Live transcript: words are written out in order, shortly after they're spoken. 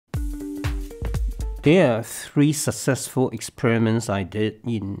There are 3 successful experiments I did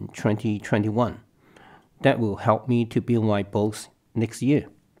in 2021 that will help me to build my boats next year.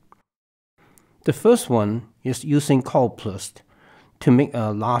 The first one is using cordplus to make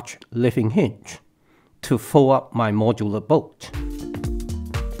a large lifting hinge to fold up my modular boat.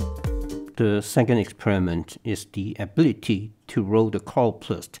 The second experiment is the ability to roll the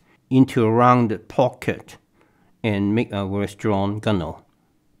cordplus into a rounded pocket and make a very strong gunnel.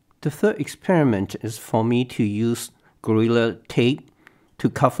 The third experiment is for me to use Gorilla Tape to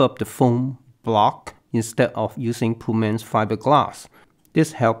cover up the foam block instead of using Pullman's fiberglass.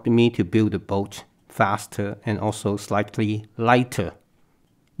 This helped me to build the boat faster and also slightly lighter.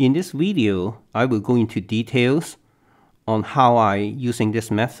 In this video, I will go into details on how I using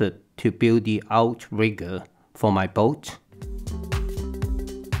this method to build the outrigger for my boat.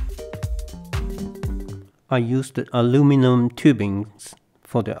 I used the aluminum tubings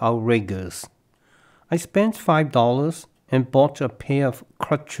for the outriggers. I spent $5 and bought a pair of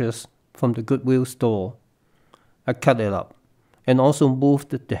crutches from the Goodwill store. I cut it up and also moved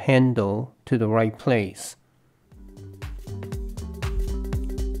the handle to the right place.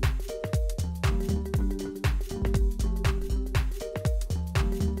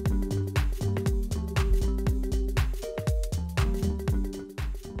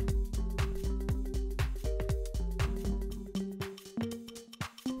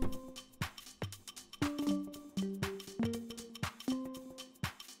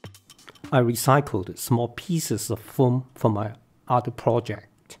 I recycled small pieces of foam from my other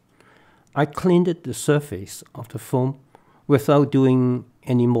project. I cleaned the surface of the foam without doing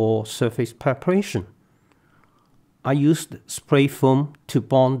any more surface preparation. I used spray foam to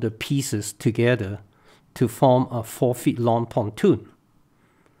bond the pieces together to form a 4 feet long pontoon.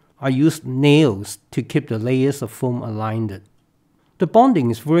 I used nails to keep the layers of foam aligned. The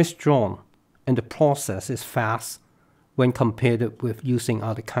bonding is very strong and the process is fast when compared with using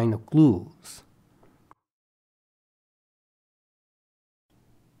other kind of glues.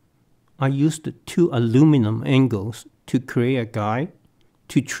 I used 2 aluminum angles to create a guide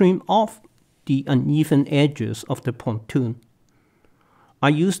to trim off the uneven edges of the pontoon. I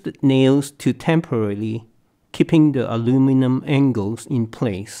used nails to temporarily keeping the aluminum angles in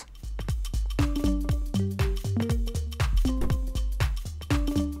place.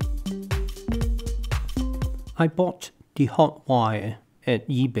 I bought the hot wire at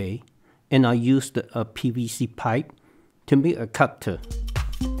eBay and I used a PVC pipe to make a cutter.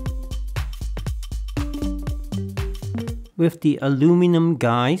 With the aluminum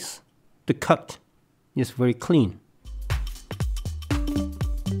guides, the cut is very clean.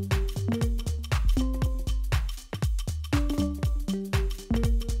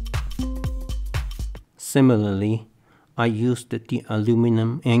 Similarly, I used the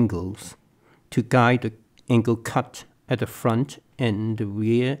aluminum angles to guide the angle cut at the front and the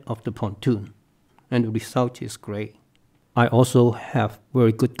rear of the pontoon, and the result is great. I also have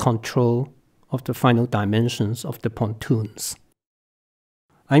very good control of the final dimensions of the pontoons.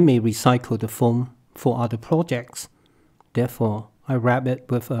 I may recycle the foam for other projects, therefore I wrap it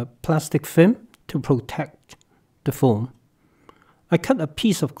with a plastic film to protect the foam. I cut a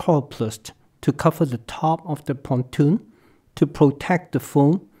piece of cordplus to cover the top of the pontoon to protect the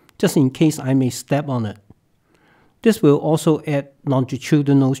foam just in case I may step on it. This will also add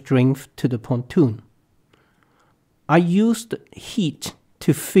longitudinal strength to the pontoon. I used heat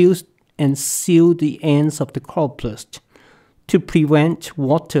to fuse and seal the ends of the cordplus to prevent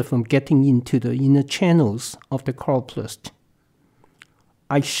water from getting into the inner channels of the cordplus.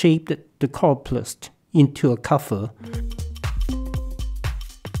 I shaped the cordplus into a cover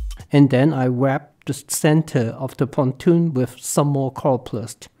and then I wrapped the center of the pontoon with some more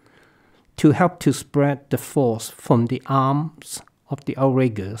cordplus to help to spread the force from the arms of the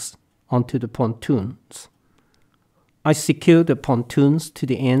outriggers onto the pontoons. I secured the pontoons to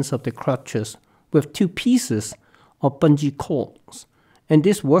the ends of the crutches with 2 pieces of bungee cords, and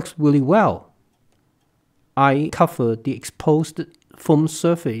this works really well. I covered the exposed foam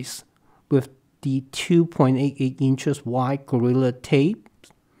surface with the 2.88 inches wide Gorilla Tape.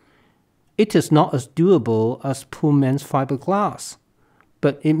 It is not as durable as Pullman's fiberglass,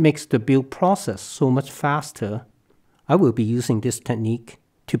 but it makes the build process so much faster. I will be using this technique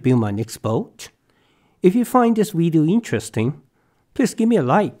to build my next boat. If you find this video interesting, please give me a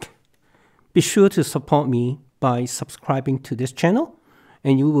like. Be sure to support me by subscribing to this channel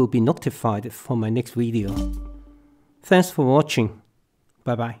and you will be notified for my next video. Thanks for watching.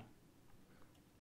 Bye bye.